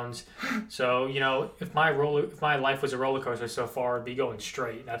of downs. So, you know, if my life was a roller coaster so far, it'd be going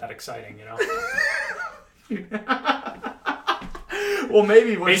straight. Not that exciting, you know. Well,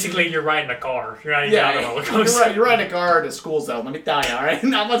 maybe basically you're riding a car. You're riding down a roller coaster. You're riding a car to school zone. Let me tell you, all right.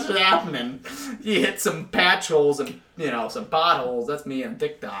 Not much is happening. You hit some patch holes and some potholes. That's me on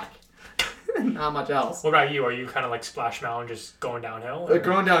TikTok. Not much else. What about you? Are you kind of like Splash Mountain, just going downhill?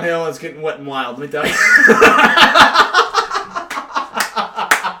 Going downhill, it's getting wet and wild. Let me tell you.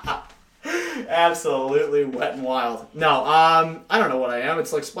 Absolutely wet and wild. No, I don't know what I am.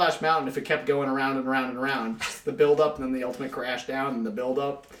 It's like Splash Mountain if it kept going around and around and around. Just the build up and then the ultimate crash down and the build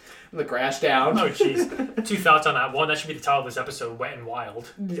up and the crash down. Oh, jeez. 2 thoughts on that. One, that should be the title of this episode, Wet and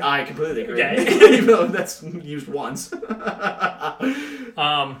Wild. I completely agree. Yeah. Even though that's used once.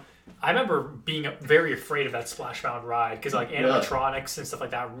 I remember being very afraid of that Splash Mountain ride because like animatronics and stuff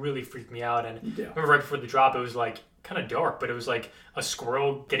like that really freaked me out. And I remember right before the drop, it was like kind of dark, but it was like a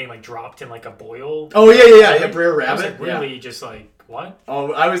squirrel getting like dropped in like a boil. Oh yeah, Brer Rabbit. It was like really just like what?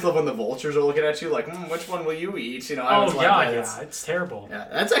 Oh, I always love when the vultures are looking at you like, which one will you eat? You know. I was it's terrible. Yeah,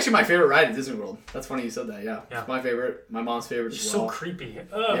 that's actually my favorite ride at Disney World. That's funny you said that. Yeah, it's my favorite. My mom's favorite as well. So creepy.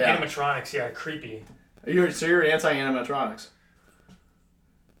 Animatronics, creepy. So you're anti-animatronics.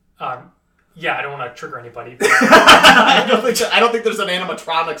 Yeah, I don't want to trigger anybody. I don't think there's an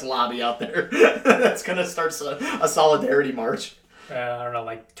animatronics lobby out there that's gonna start a solidarity march. I don't know,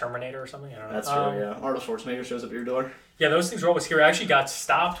 like Terminator or something. I don't know. That's true. Yeah, Arnold Schwarzenegger shows up at your door. Yeah, those things were always scary. I actually got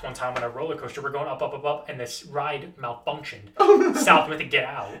stopped one time on a roller coaster. We're going up, and this ride malfunctioned. Stopped, went to get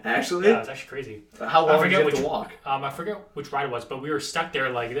out. Actually? Yeah, it's actually crazy. How long did you have to walk? I forget which ride it was, but we were stuck there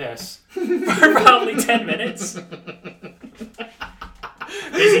like this for probably 10 minutes.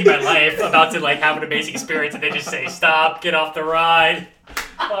 Basically my life, about to like have an amazing experience, and they just say, stop, get off the ride.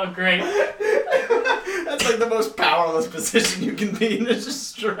 Oh, great. That's like the most powerless position you can be in, is just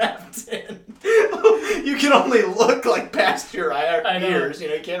strapped in. You can only look like past your ears,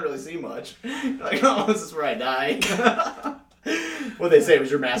 you can't really see much. You're like, oh, this is where I die. What they say, was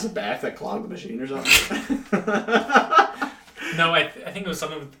your massive back that clogged the machine or something? No, I think it was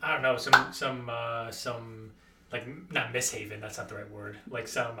something, I don't know, some like, not mishaven, that's not the right word. Like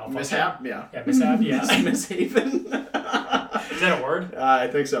some malfunction. Mishap? Yeah. Yeah, mishap, yeah. Mishaven? Is that a word? I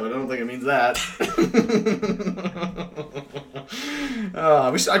think so. I don't think it means that.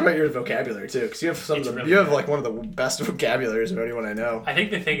 We should talk about your vocabulary, too, because you have you have like one of the best vocabularies of anyone I know. I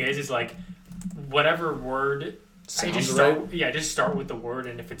think the thing is like, whatever word... Sounds right? Yeah, just start with the word,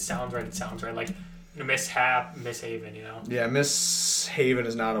 and if it sounds right, it sounds right. Like, mishap, mishaven, Yeah, mishaven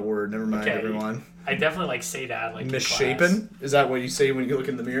is not a word. Never mind, everyone. I definitely like say that like misshapen. Is that what you say when you look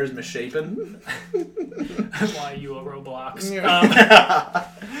in the mirror? Is misshapen? Why you a Roblox?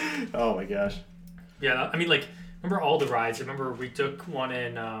 Oh my gosh. Yeah, I mean, like, remember all the rides? I remember we took one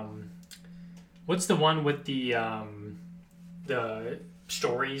in what's the one with the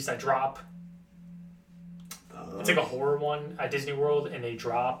stories that drop? It's like a horror one at Disney World, and they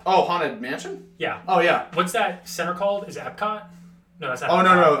drop. Oh, Haunted Mansion? Yeah. Oh yeah. What's that center called? Is it Epcot? No, that's not. Oh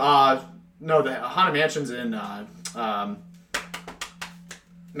Epcot. No, the Haunted Mansion's in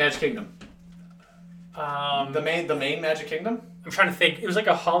Magic Kingdom. The main Magic Kingdom? I'm trying to think. It was like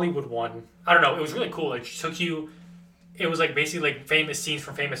a Hollywood one. I don't know. It was really cool. It took you it was like basically like famous scenes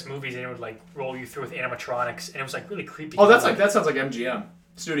from famous movies, and it would like roll you through with animatronics, and it was like really creepy. Oh, that's like that sounds like MGM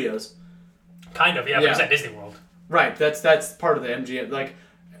Studios. Kind of, yeah, but it was at Disney World. Right, that's part of the MGM. Like,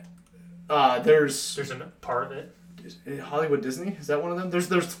 there's a part of it. Hollywood Disney, is that one of them?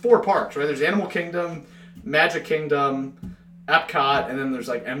 There's 4 parks, right? There's Animal Kingdom, Magic Kingdom, Epcot, and then there's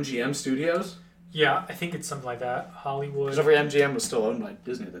like MGM Studios. Yeah, I think it's something like that. Hollywood. Because every MGM was still owned by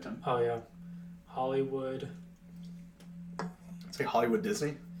Disney at the time. Oh yeah, Hollywood. It's like Hollywood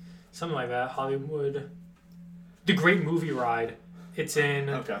Disney. Something like that. Hollywood. The Great Movie Ride. It's in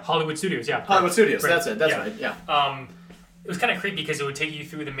Hollywood Studios. Yeah. Hollywood Studios. Right. That's it. That's right. Yeah. It was kind of creepy because it would take you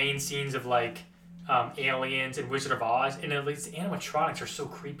through the main scenes of like Aliens and Wizard of Oz, and at least the animatronics are so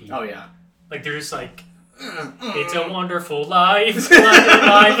creepy. Oh yeah. Like they're just like, it's a wonderful life,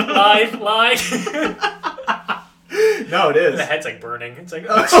 life. No, it is. The head's like burning. It's like,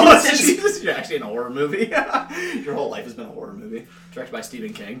 oh Jesus! You're actually in a horror movie. Your whole life has been a horror movie, directed by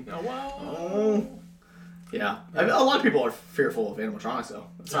Stephen King. Oh wow. Oh. Yeah. I mean, a lot of people are fearful of animatronics, though.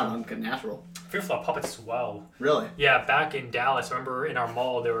 It's not unnatural. Fearful of puppets as well. Really? Yeah, back in Dallas, I remember in our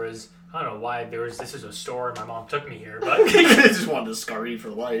mall there was, I don't know why, this is a store and my mom took me here, but they just wanted to scar you for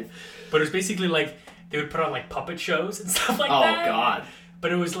life. But it was basically like, they would put on like puppet shows and stuff like that. Oh, God.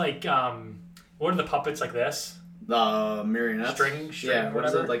 But it was like, what are the puppets like this? The marionettes? String, yeah, what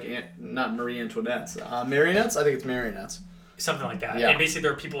is it? Like, not Marie Antoinette's. Marionettes? I think it's marionettes. Something like that. Yeah. And basically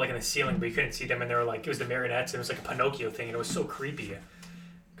there were people like in the ceiling, but you couldn't see them, and they were like, it was the marionettes, and it was like a Pinocchio thing, and it was so creepy.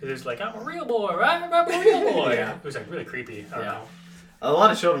 Because it was like, I'm a real boy, right? I'm a real boy. Yeah. It was like really creepy. I don't know. A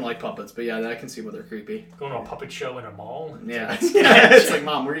lot of children like puppets, but yeah, I can see why they're creepy. Going to a puppet show in a mall? Yeah. It's like,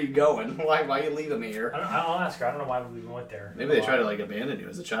 Mom, where are you going? Why are you leaving me here? I'll ask her. I don't know why we went there. Maybe they try to like abandon you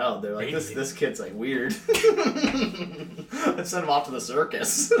as a child. They're like, this kid's like weird. Let's send him off to the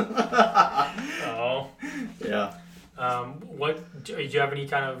circus. Oh. Yeah. Do you have any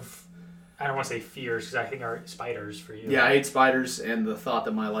kind of, I don't want to say fears, because I think are spiders for you? Yeah, I hate spiders and the thought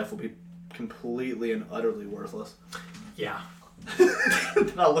that my life will be completely and utterly worthless. Yeah.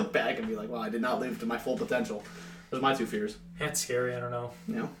 Then I'll look back and be like, wow, I did not live to my full potential. Those are my 2 fears. That's scary, I don't know.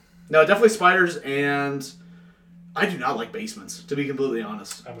 Yeah. No, definitely spiders, and I do not like basements, to be completely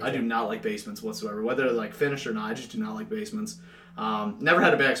honest. I do not like basements whatsoever. Whether they're like finished or not, I just do not like basements. Never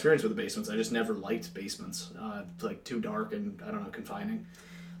had a bad experience with the basements. I just never liked basements. It's like too dark and, I don't know, confining.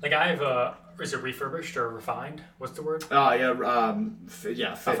 Like I have is it refurbished or refined? What's the word?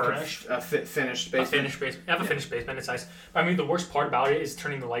 Finished basement. A finished basement. I have a finished basement. It's nice. But I mean, the worst part about it is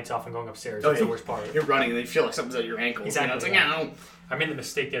turning the lights off and going upstairs. That's the worst part. You're running and you feel like something's at your ankles. Exactly. You know? It's like, I made the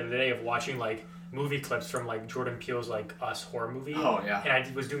mistake the other day of watching like movie clips from like Jordan Peele's like Us horror movie. Oh yeah. And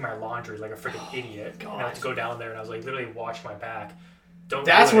I was doing my laundry like a freaking idiot. God. And I had to go down there and I was like literally watch my back.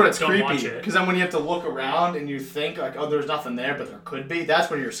 That's when it's creepy. Because then when you have to look around and you think like, oh, there's nothing there, but there could be.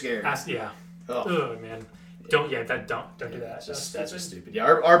 That's when you're scared. Yeah. Oh man. Don't do that. That's just stupid. Yeah,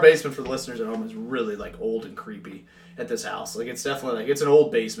 our basement for the listeners at home is really like old and creepy at this house. Like it's definitely like it's an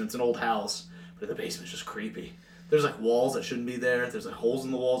old basement, it's an old house, but the basement's just creepy. There's like walls that shouldn't be there. There's like holes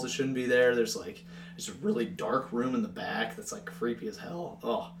in the walls that shouldn't be there. There's a really dark room in the back that's like creepy as hell.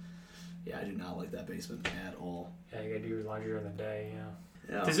 Oh, yeah, I do not like that basement at all. Yeah, you gotta do your laundry during the day. Yeah.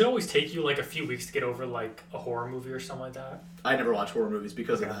 Yeah. Does it always take you like a few weeks to get over like a horror movie or something like that? I never watch horror movies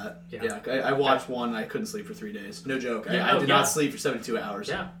because of that. Yeah, I watched one. I couldn't sleep for 3 days. No joke. I did not sleep for 72 hours.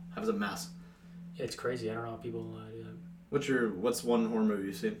 Yeah, I was a mess. Yeah, it's crazy. I don't know how people do that. What's one horror movie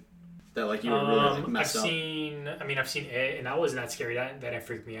you've seen that like you were really like, messed up? I've seen It, and that wasn't that scary. That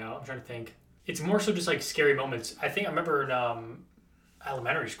freaked me out. I'm trying to think. It's more so just like scary moments. I remember in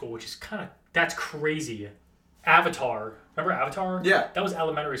elementary school, which is that's crazy. Avatar. Remember Avatar? Yeah. That was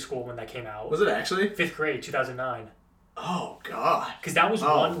elementary school when that came out. Was it actually? 5th grade, 2009. Oh, God. Because that was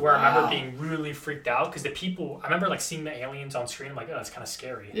one where I remember being really freaked out. Because I remember like seeing the aliens on screen. I'm like, oh, that's kind of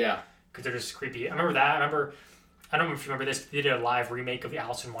scary. Yeah. Because they're just creepy. I remember that. I don't know if you remember this. They did a live remake of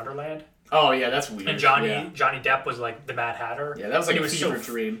Alice in Wonderland. Oh, yeah, that's weird. And Johnny Depp was like the Mad Hatter. Yeah, that was like a fever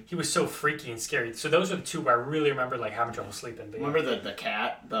dream. He was so freaky and scary. So those are the 2 where I really remember like having trouble sleeping. Remember the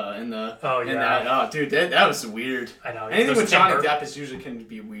cat? Oh, yeah. Dude, that was weird. I know. Anything with Johnny Depp is usually can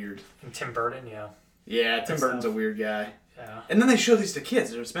be weird. And Tim Burton, yeah. Yeah, Tim Burton's a weird guy. Yeah. And then they show these to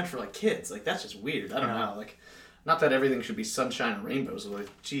kids. It's meant for like kids. Like that's just weird. I don't know. Like, not that everything should be sunshine and rainbows. Like,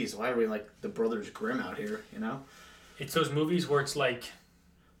 geez, why are we like the Brothers Grimm out here? You know? It's those movies where it's like,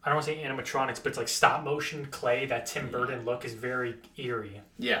 I don't want to say animatronics, but it's like stop motion clay. That Tim Burton look is very eerie.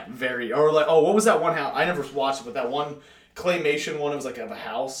 Yeah, very. Or like, what was that one house? I never watched it, but that one claymation one. It was like of a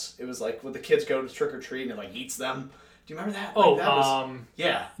house. It was like when the kids go to trick or treat and it like eats them. Do you remember that? Oh, like, that was,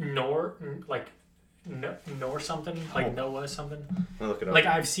 yeah. Noah something, like Noah something. I'll look it up. Like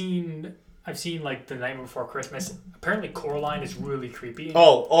I've seen like The Nightmare Before Christmas. Apparently Coraline is really creepy.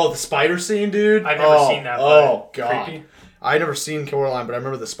 Oh, the spider scene, dude. I've never seen that. Oh god, creepy. I never seen Coraline, but I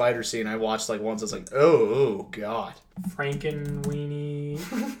remember the spider scene. I watched like once. I was like, oh god. Frankenweenie,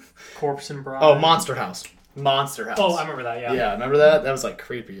 Corpse and Bride. Oh, Monster House. Oh, I remember that. Yeah. Yeah, remember that? That was like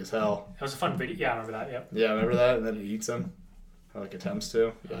creepy as hell. That was a fun video. Yeah, I remember that. Yep. Yeah, remember that? And then he eats him. Or like attempts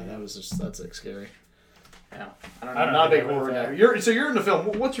to. Yeah, that's like scary. Yeah, I don't know. I'm not a big horror guy. You're into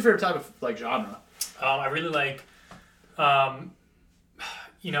film. What's your favorite type of like genre? I really like, probably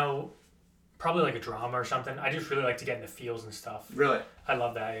like a drama or something. I just really like to get in the feels and stuff. Really? I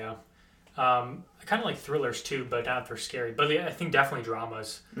love that. Yeah. I kind of like thrillers too, but not if they're scary. But yeah, I think definitely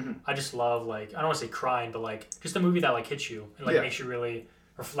dramas. Mm-hmm. I just love like, I don't want to say crying, but like just a movie that like hits you and like makes you really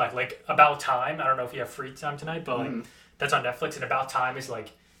reflect. Like About Time. I don't know if you have free time tonight, but like that's on Netflix. And About Time is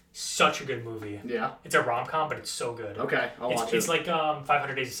like such a good movie. Yeah. It's a rom-com, but it's so good. Okay, I'll watch it. It's like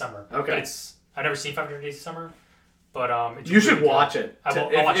 500 Days of Summer. Okay. But I've never seen 500 Days of Summer, but it's you should really watch good. it.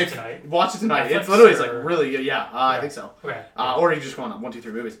 I'll watch it tonight. Watch it tonight. Netflix it's literally or... like really good. Yeah, I think so. Okay. Or you just go on 1, 2,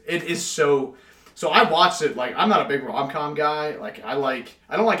 3 movies. It is so. So I watched it. Like I'm not a big rom-com guy. Like I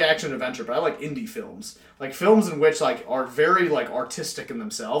don't like action and adventure, but I like indie films. Like films in which like are very like artistic in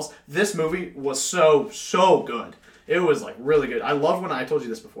themselves. This movie was so good. It was like really good. I love when I told you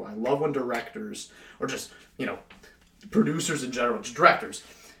this before. I love when directors or just producers in general, just directors,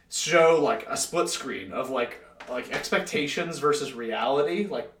 show like a split screen of like expectations versus reality,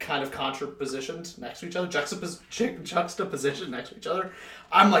 like kind of contrapositioned next to each other, juxtaposition next to each other.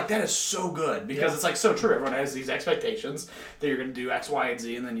 I'm like, that is so good because it's like so true. Everyone has these expectations that you're going to do X, Y, and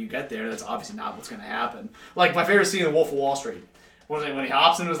Z, and then you get there. That's obviously not what's going to happen. Like my favorite scene in Wolf of Wall Street. When he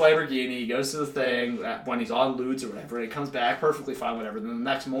hops into his Lamborghini, he goes to the thing, when he's on Ludes or whatever, and he comes back perfectly fine, whatever. Then the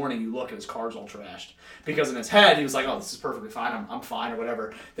next morning, you look and his car's all trashed. Because in his head, he was like, oh, this is perfectly fine, I'm fine, or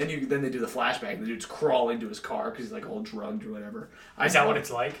whatever. Then they do the flashback, and the dude's crawling to his car because he's like all drugged or whatever. Is that what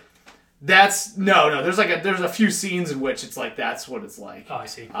it's like? That's, no, there's a few scenes in which it's like, that's what it's like. Oh, I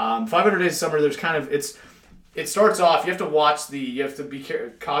see. 500 Days of Summer, there's kind of, it starts off, you have to be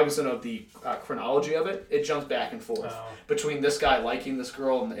cognizant of the chronology of it. It jumps back and forth between this guy liking this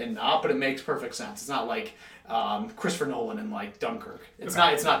girl and not, but it makes perfect sense. It's not like Christopher Nolan and like Dunkirk. It's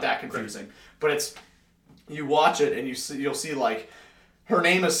not that confusing. Great. But you watch it and you'll see like her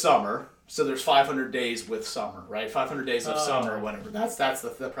name is Summer, so there's 500 days with Summer, right? 500 days of summer or whatever. That's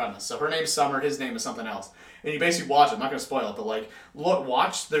the premise. So her name's Summer, his name is something else. And you basically watch it. I'm not going to spoil it, but like,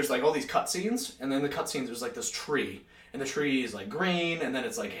 watch. There's like all these cutscenes, and then the cutscenes there's like this tree, and the tree is like green, and then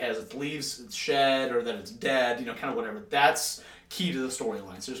it's like has its leaves, it's shed, or then it's dead, kind of whatever. That's key to the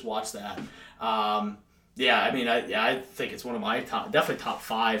storyline. So just watch that. I think it's one of my definitely top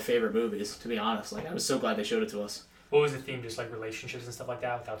 5 favorite movies. To be honest, like I was so glad they showed it to us. What was the theme? Just like relationships and stuff like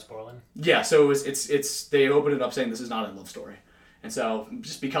that, without spoiling. Yeah. So it's they opened it up saying this is not a love story. And so,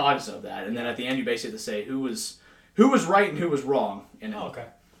 just be cognizant of that. And then at the end, you basically have to say who was right and who was wrong in it. Oh, okay.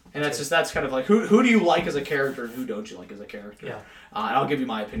 And that's kind of like who do you like as a character and who don't you like as a character? Yeah. And I'll give you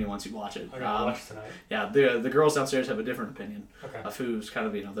my opinion once you watch it. Okay, I'll watch it tonight. Yeah. The girls downstairs have a different opinion of who's kind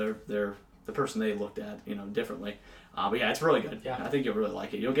of they're the person they looked at differently. But yeah, it's really good. Yeah. I think you'll really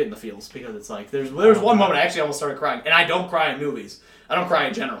like it. You'll get in the feels because it's like there's one moment I actually almost started crying, and I don't cry in movies. I don't cry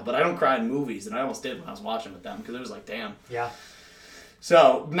in general, but I don't cry in movies, and I almost did when I was watching with them because it was like, damn. Yeah.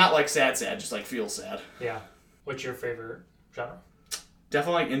 So, not like sad, just like feel sad. Yeah. What's your favorite genre?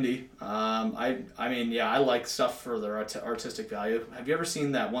 Definitely like indie. I like stuff for their artistic value. Have you ever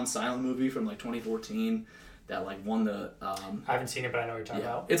seen that one silent movie from like 2014 that like won the... I haven't seen it, but I know what you're talking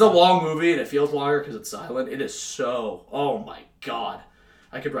about. It's a long movie and it feels longer because it's silent. It is so... Oh my god.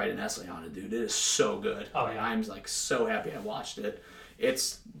 I could write an essay on it, dude. It is so good. Oh, yeah. I'm like so happy I watched it.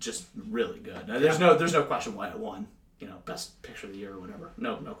 It's just really good. There's no question why it won. Best picture of the year or whatever.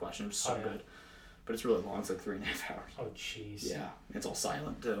 No question. It was so good. But it's really long. It's like 3.5 hours. Oh, jeez. Yeah. It's all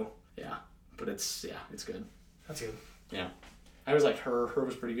silent, too. Yeah. But it's good. That's good. Yeah. I was like Her. Her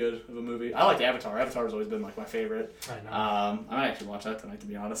was pretty good of a movie. I liked Avatar. Avatar's always been like my favorite. I know. I might actually watch that tonight, to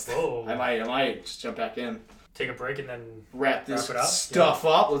be honest. Whoa. I might just jump back in. Take a break and then wrap this it up. stuff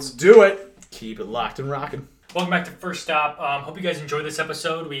up. Let's do it. Keep it locked and rocking. Welcome back to First Stop. Hope you guys enjoyed this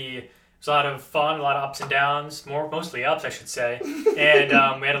episode. It was a lot of fun, a lot of ups and downs, mostly ups, I should say.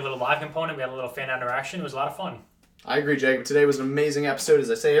 And we had a little live component. We had a little fan interaction. It was a lot of fun. I agree, Jacob. Today was an amazing episode,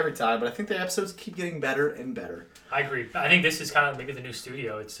 as I say every time, but I think the episodes keep getting better and better. I agree. I think this is kind of maybe the new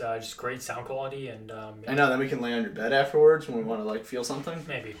studio. It's just great sound quality, and I know. Then we can lay on your bed afterwards when we want to like feel something.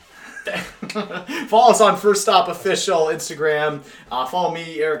 Maybe. Follow us on First Stop Official Instagram. Follow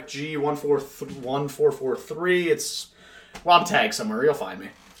me, Eric G 1443. I'm tagged somewhere. You'll find me.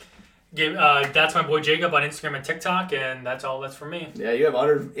 That's my boy Jacob on Instagram and TikTok, and that's from me. Yeah, you have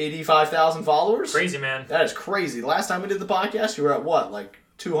 185,000 followers. Crazy, man. That is crazy. Last time we did the podcast, you were at what, like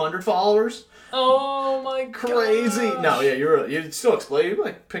 200 followers? Oh my god. Crazy. No, yeah, you still exploded. You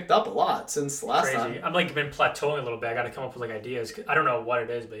like picked up a lot since the last time. I'm like been plateauing a little bit. I got to come up with like ideas. I don't know what it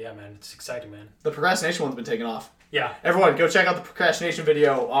is, but yeah, man, it's exciting, man. The procrastination one's been taking off. Yeah. Everyone, go check out the procrastination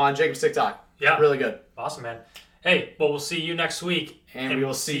video on Jacob's TikTok. Yeah. Really good. Awesome, man. Hey, well, we'll see you next week. And we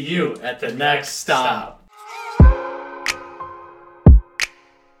will see you at the next stop.